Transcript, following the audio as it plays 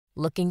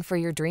Looking for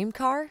your dream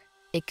car?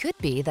 It could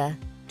be the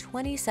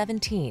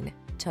 2017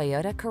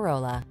 Toyota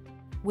Corolla.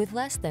 With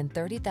less than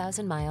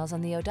 30,000 miles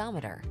on the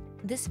odometer,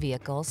 this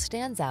vehicle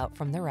stands out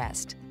from the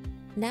rest.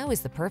 Now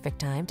is the perfect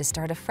time to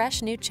start a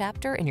fresh new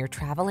chapter in your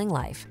traveling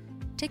life.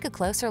 Take a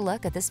closer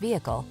look at this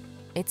vehicle.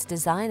 Its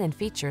design and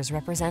features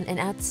represent an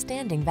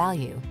outstanding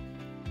value.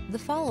 The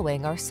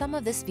following are some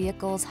of this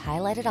vehicle's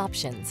highlighted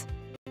options: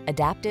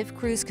 adaptive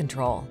cruise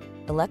control,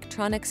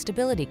 electronic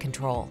stability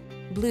control,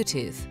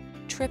 Bluetooth,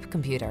 trip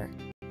computer,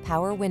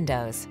 power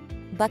windows,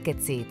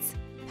 bucket seats,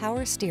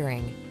 power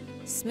steering.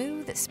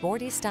 Smooth,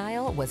 sporty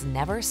style was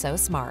never so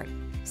smart.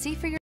 See for yourself.